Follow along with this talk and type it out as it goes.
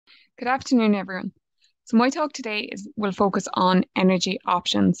Good afternoon, everyone. So my talk today will focus on energy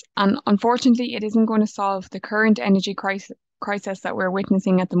options, and unfortunately, it isn't going to solve the current energy crisis that we're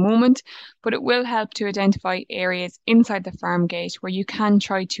witnessing at the moment, but it will help to identify areas inside the farm gate where you can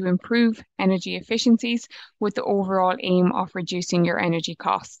try to improve energy efficiencies with the overall aim of reducing your energy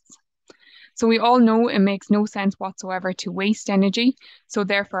costs. So we all know it makes no sense whatsoever to waste energy. So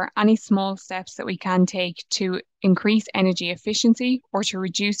therefore, any small steps that we can take to increase energy efficiency or to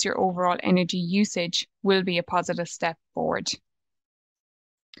reduce your overall energy usage will be a positive step forward.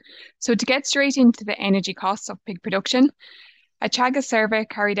 So to get straight into the energy costs of pig production, a Teagasc survey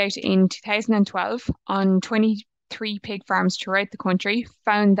carried out in 2012 on 23 pig farms throughout the country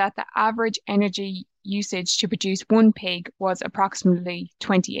found that the average energy usage to produce one pig was approximately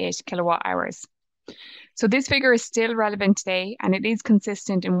 28 kilowatt hours. So this figure is still relevant today, and it is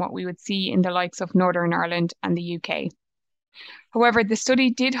consistent in what we would see in the likes of Northern Ireland and the UK. However, the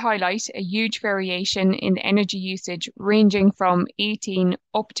study did highlight a huge variation in the energy usage ranging from 18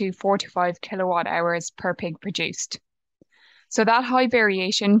 up to 45 kilowatt hours per pig produced. So that high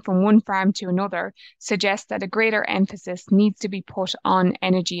variation from one farm to another suggests that a greater emphasis needs to be put on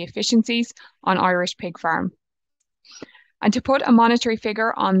energy efficiencies on Irish pig farm. And to put a monetary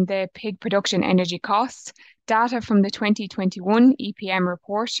figure on the pig production energy costs, data from the 2021 EPM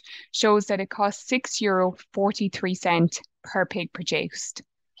report shows that it costs €6.43 per pig produced.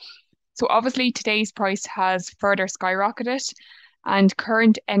 So obviously today's price has further skyrocketed, and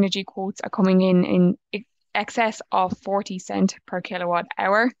current energy quotes are coming in excess of 40 cents per kilowatt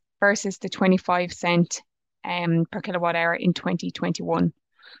hour versus the 25 cent per kilowatt hour in 2021.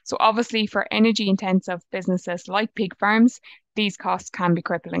 So obviously for energy intensive businesses like pig farms, these costs can be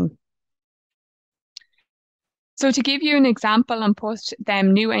crippling. So to give you an example and put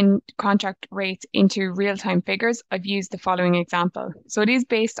them new and contract rates into real-time figures, I've used the following example. So it is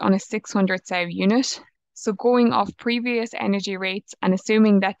based on a 600 sow unit. So going off previous energy rates and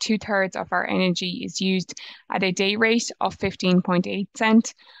assuming that 2/3 of our energy is used at a day rate of 15.8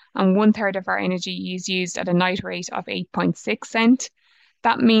 cent and 1/3 of our energy is used at a night rate of 8.6 cent,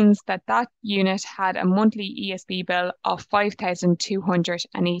 that means that that unit had a monthly ESB bill of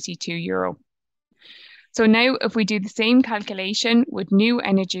 €5,282. So now if we do the same calculation with new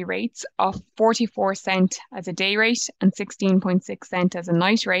energy rates of 44 cent as a day rate and 16.6 cent as a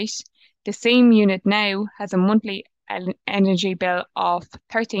night rate, the same unit now has a monthly energy bill of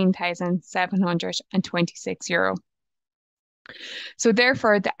 €13,726. So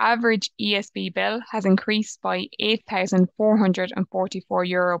therefore, the average ESB bill has increased by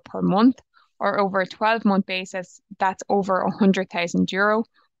 €8,444 per month, or over a 12-month basis, that's over €100,000.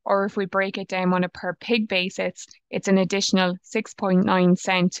 Or if we break it down on a per pig basis, it's an additional 6.9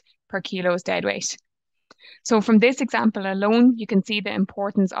 cent per kilo's deadweight. So from this example alone, you can see the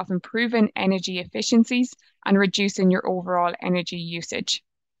importance of improving energy efficiencies and reducing your overall energy usage.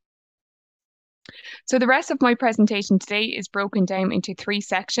 So the rest of my presentation today is broken down into 3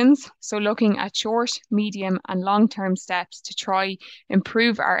 sections. So looking at short, medium and long-term steps to try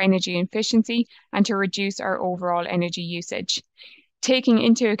improve our energy efficiency and to reduce our overall energy usage, taking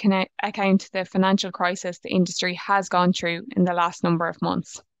into account the financial crisis the industry has gone through in the last number of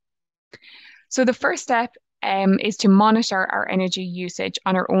months. So the first step is to monitor our energy usage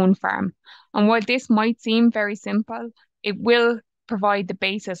on our own farm. And while this might seem very simple, it will provide the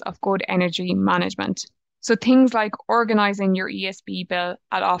basis of good energy management. So things like organising your ESB bill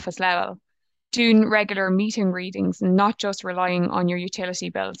at office level, doing regular meeting readings and not just relying on your utility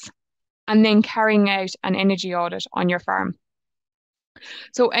bills, and then carrying out an energy audit on your farm.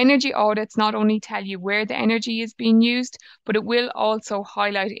 So energy audits not only tell you where the energy is being used, but it will also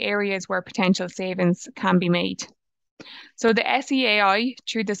highlight areas where potential savings can be made. So the SEAI,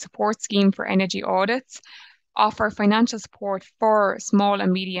 through the support scheme for energy audits, offer financial support for small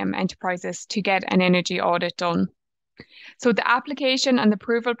and medium enterprises to get an energy audit done. So the application and the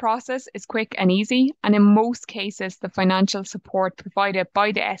approval process is quick and easy, and in most cases, the financial support provided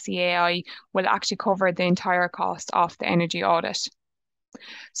by the SEAI will actually cover the entire cost of the energy audit.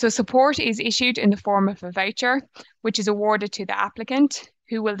 So support is issued in the form of a voucher, which is awarded to the applicant,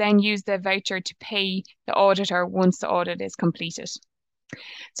 who will then use the voucher to pay the auditor once the audit is completed.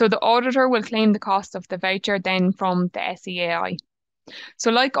 So the auditor will claim the cost of the voucher then from the SEAI.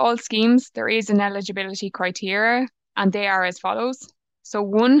 So like all schemes, there is an eligibility criteria, and they are as follows. So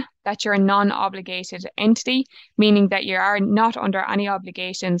 1, that you're a non-obligated entity, meaning that you are not under any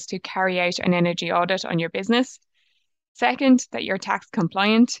obligations to carry out an energy audit on your business. 2nd, that you're tax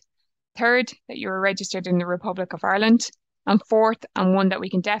compliant. 3rd, that you're registered in the Republic of Ireland. And 4th, and one that we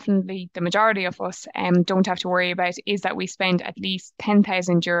can definitely, the majority of us don't have to worry about, is that we spend at least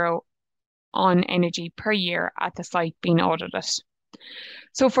 €10,000 on energy per year at the site being audited.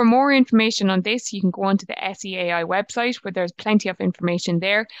 So for more information on this, you can go onto the SEAI website where there's plenty of information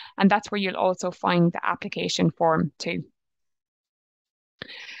there, and that's where you'll also find the application form too.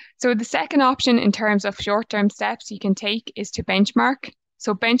 So the second option in terms of short-term steps you can take is to benchmark.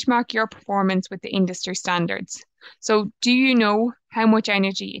 So benchmark your performance with the industry standards. So do you know how much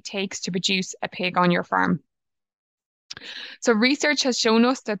energy it takes to produce a pig on your farm? So research has shown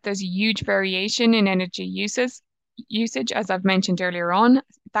us that there's a huge variation in energy usage, as I've mentioned earlier on,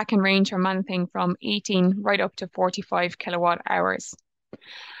 that can range from anything from 18 right up to 45 kilowatt hours.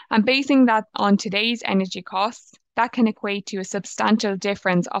 And basing that on today's energy costs, that can equate to a substantial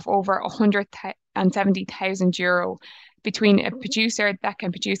difference of over €170,000 between a producer that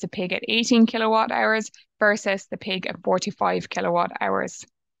can produce a pig at 18 kilowatt hours versus the pig at 45 kilowatt hours.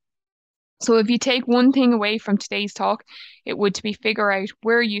 So if you take one thing away from today's talk, it would be figure out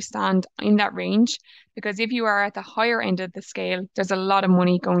where you stand in that range, because if you are at the higher end of the scale, there's a lot of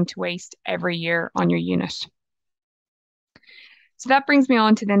money going to waste every year on your unit. So that brings me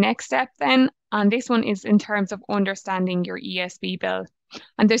on to the next step then, and this one is in terms of understanding your ESB bill.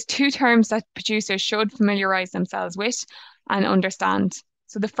 And there's two terms that producers should familiarize themselves with and understand.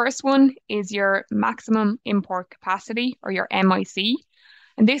 So the first one is your maximum import capacity, or your MIC.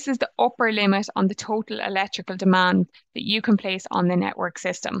 And this is the upper limit on the total electrical demand that you can place on the network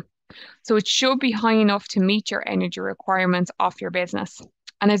system. So it should be high enough to meet your energy requirements of your business.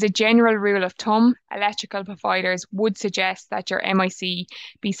 And as a general rule of thumb, electrical providers would suggest that your MIC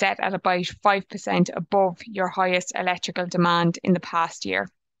be set at about 5% above your highest electrical demand in the past year.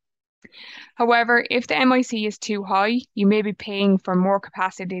 However, if the MIC is too high, you may be paying for more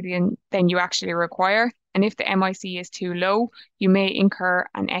capacity than you actually require. And if the MIC is too low, you may incur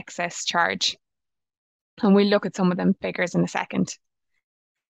an excess charge. And we'll look at some of them figures in a second.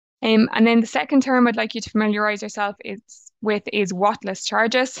 And then the second term I'd like you to familiarise yourself with is wattless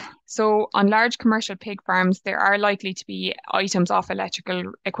charges. So on large commercial pig farms, there are likely to be items off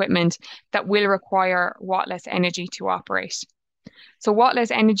electrical equipment that will require wattless energy to operate. So wattless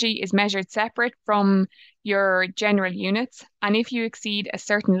energy is measured separate from your general units, and if you exceed a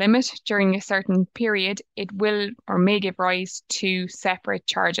certain limit during a certain period, it will or may give rise to separate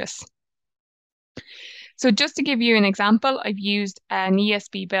charges. So just to give you an example, I've used an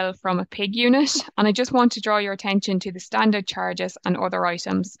ESB bill from a pig unit, and I just want to draw your attention to the standard charges and other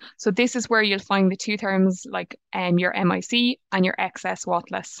items. So this is where you'll find the two terms like your MIC and your excess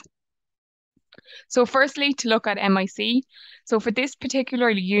wattless. So firstly, to look at MIC. So for this particular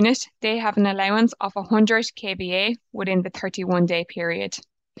unit, they have an allowance of 100 kVA within the 31-day period.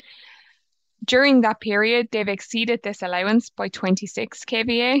 During that period, they've exceeded this allowance by 26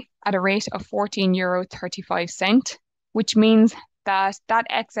 kVA at a rate of €14.35, which means that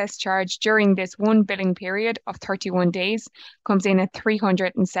excess charge during this one billing period of 31 days comes in at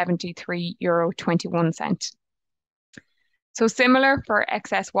 €373.21. So similar for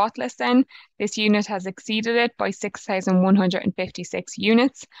excess wattless then, this unit has exceeded it by 6,156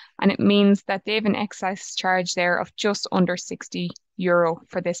 units, and it means that they have an excess charge there of just under €60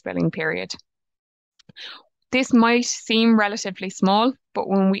 for this billing period. This might seem relatively small, but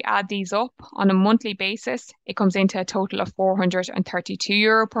when we add these up on a monthly basis, it comes into a total of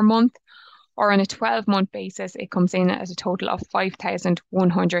 €432 per month, or on a 12-month basis, it comes in at a total of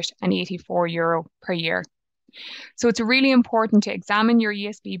 €5,184 per year. So it's really important to examine your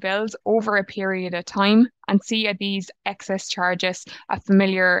ESB bills over a period of time and see are these excess charges a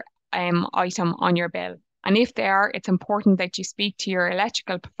familiar item on your bill. And if they are, it's important that you speak to your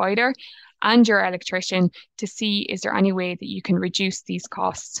electrical provider and your electrician to see is there any way that you can reduce these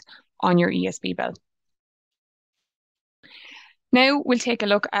costs on your ESB bill. Now we'll take a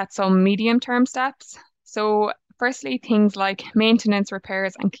look at some medium-term steps. So firstly, things like maintenance,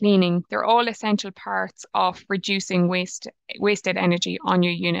 repairs and cleaning, they're all essential parts of reducing wasted energy on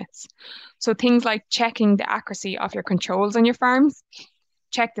your units. So things like checking the accuracy of your controls on your farms,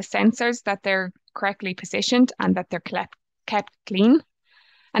 check the sensors that they're correctly positioned and that they're kept clean.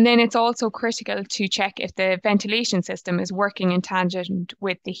 And then it's also critical to check if the ventilation system is working in tandem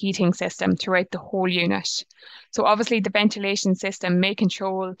with the heating system throughout the whole unit. So obviously the ventilation system may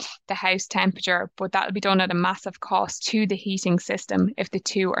control the house temperature, but that'll be done at a massive cost to the heating system if the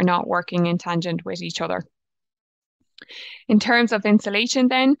two are not working in tandem with each other. In terms of insulation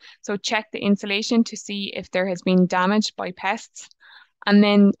then, so check the insulation to see if there has been damage by pests. And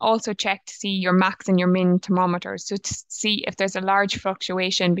then also check to see your max and your min thermometers, so to see if there's a large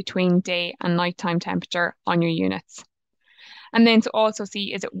fluctuation between day and nighttime temperature on your units. And then to also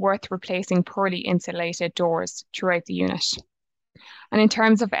see, is it worth replacing poorly insulated doors throughout the unit? And in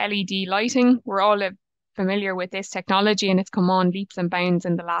terms of LED lighting, we're all familiar with this technology and it's come on leaps and bounds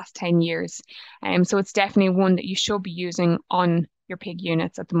in the last 10 years. So it's definitely one that you should be using on your pig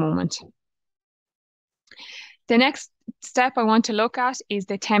units at the moment. The next step I want to look at is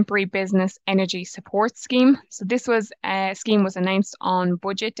the Temporary Business Energy Support Scheme. So this scheme was announced on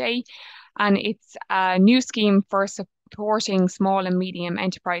Budget Day, and it's a new scheme for supporting small and medium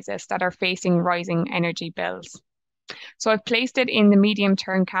enterprises that are facing rising energy bills. So I've placed it in the medium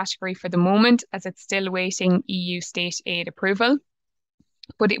term category for the moment as it's still awaiting EU state aid approval,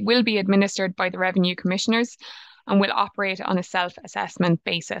 but it will be administered by the Revenue Commissioners and will operate on a self-assessment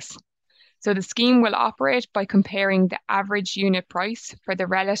basis. So the scheme will operate by comparing the average unit price for the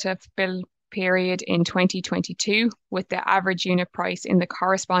relative bill period in 2022 with the average unit price in the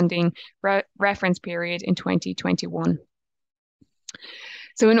corresponding reference period in 2021.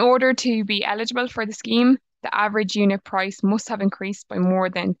 So in order to be eligible for the scheme, the average unit price must have increased by more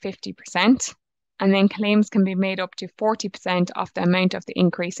than 50%, and then claims can be made up to 40% of the amount of the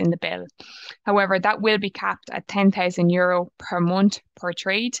increase in the bill. However, that will be capped at €10,000 per month per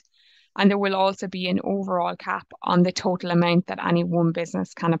trade, and there will also be an overall cap on the total amount that any one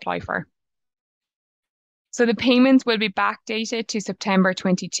business can apply for. So the payments will be backdated to September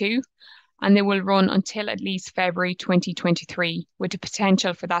 22, and they will run until at least February 2023, with the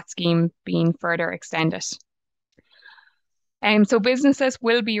potential for that scheme being further extended. So businesses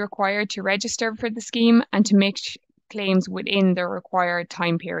will be required to register for the scheme and to make claims within the required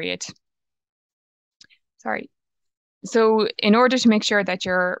time period. So in order to make sure that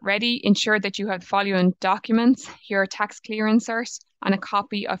you're ready, ensure that you have the following documents: your tax clearance cert and a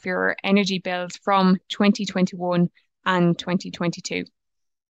copy of your energy bills from 2021 and 2022.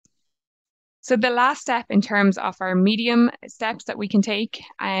 So the last step in terms of our medium steps that we can take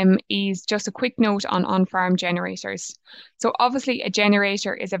is just a quick note on on-farm generators. So obviously a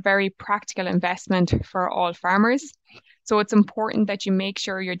generator is a very practical investment for all farmers. So it's important that you make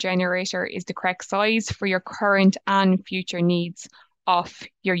sure your generator is the correct size for your current and future needs of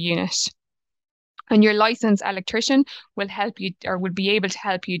your unit. And your licensed electrician will help you, or will be able to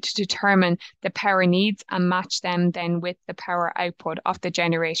help you to determine the power needs and match them then with the power output of the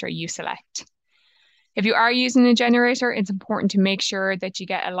generator you select. If you are using a generator, it's important to make sure that you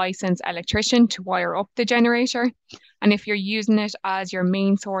get a licensed electrician to wire up the generator. And if you're using it as your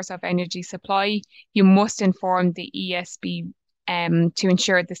main source of energy supply, you must inform the ESB to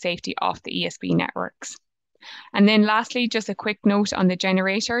ensure the safety of the ESB networks. And then lastly, just a quick note on the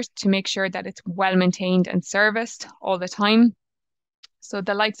generator to make sure that it's well maintained and serviced all the time. So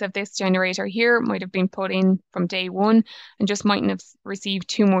the likes of this generator here might have been put in from day one and just mightn't have received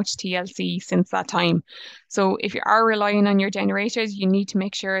too much TLC since that time. So if you are relying on your generators, you need to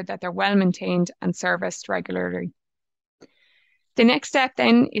make sure that they're well maintained and serviced regularly. The next step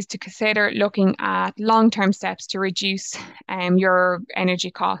then is to consider looking at long-term steps to reduce your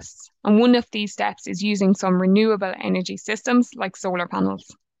energy costs. And one of these steps is using some renewable energy systems like solar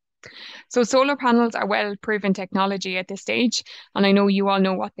panels. So solar panels are well-proven technology at this stage, and I know you all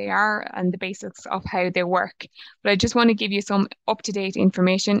know what they are and the basics of how they work. But I just want to give you some up-to-date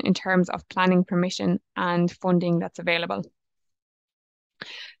information in terms of planning permission and funding that's available.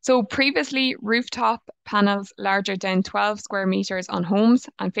 So previously, rooftop panels larger than 12 square meters on homes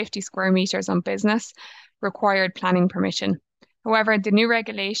and 50 square meters on business required planning permission. However, the new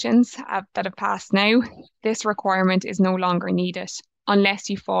regulations that have passed now, this requirement is no longer needed unless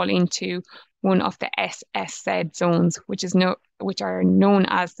you fall into one of the SSZ zones, which are known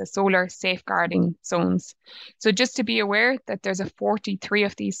as the solar safeguarding zones. So just to be aware that there's 43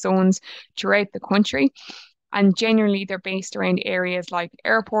 of these zones throughout the country, and generally they're based around areas like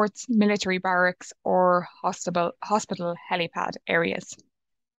airports, military barracks, or hospital helipad areas.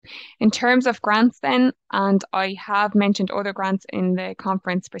 In terms of grants then, and I have mentioned other grants in the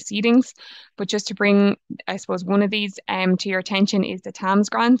conference proceedings, but just to bring, I suppose, one of these to your attention is the TAMS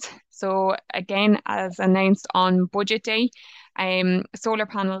grant. So again, as announced on Budget Day, solar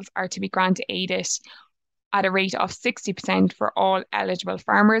panels are to be grant aided at a rate of 60% for all eligible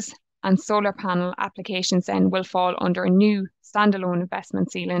farmers, and solar panel applications then will fall under a new standalone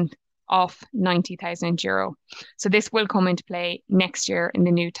investment ceiling of €90,000. So this will come into play next year in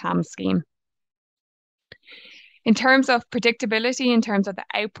the new TAMS scheme. In terms of predictability, in terms of the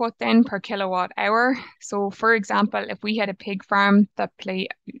output then per kilowatt hour, so for example, if we had a pig farm that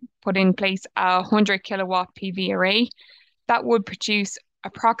put in place a 100 kilowatt PV array, that would produce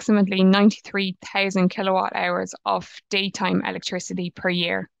approximately 93,000 kilowatt hours of daytime electricity per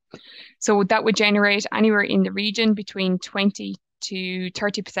year. So that would generate anywhere in the region between 20 to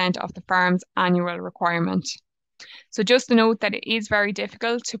 30% of the farm's annual requirement. So just to note that it is very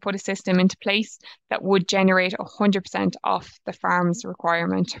difficult to put a system into place that would generate 100% off the farm's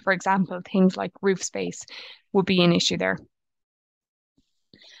requirement. For example, things like roof space would be an issue there.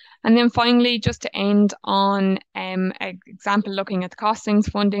 And then finally, just to end on an example looking at the costings,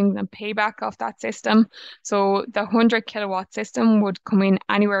 funding and payback of that system. So the 100 kilowatt system would come in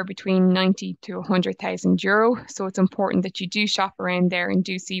anywhere between 90 to 100,000 euro. So it's important that you do shop around there and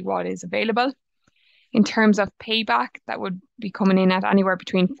do see what is available. In terms of payback, that would be coming in at anywhere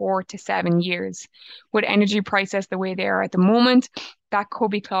between 4 to 7 years. With energy prices the way they are at the moment, that could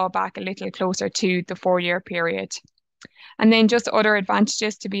be clawed back a little closer to the 4-year period. And then just other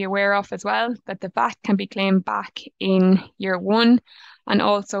advantages to be aware of as well, that the VAT can be claimed back in year 1. And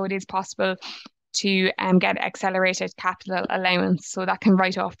also it is possible to get accelerated capital allowance. So that can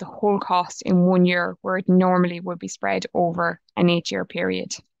write off the whole cost in 1 year, where it normally would be spread over an 8-year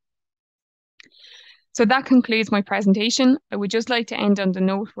period. So that concludes my presentation. I would just like to end on the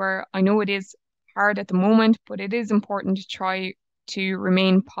note where I know it is hard at the moment, but it is important to try to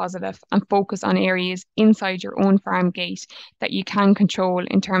remain positive and focus on areas inside your own farm gate that you can control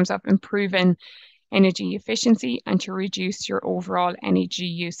in terms of improving energy efficiency and to reduce your overall energy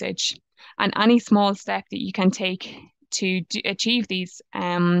usage. And any small step that you can take to achieve these,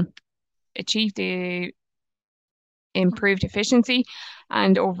 achieve the improved efficiency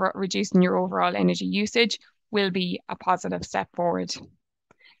and reducing your overall energy usage will be a positive step forward.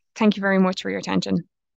 Thank you very much for your attention.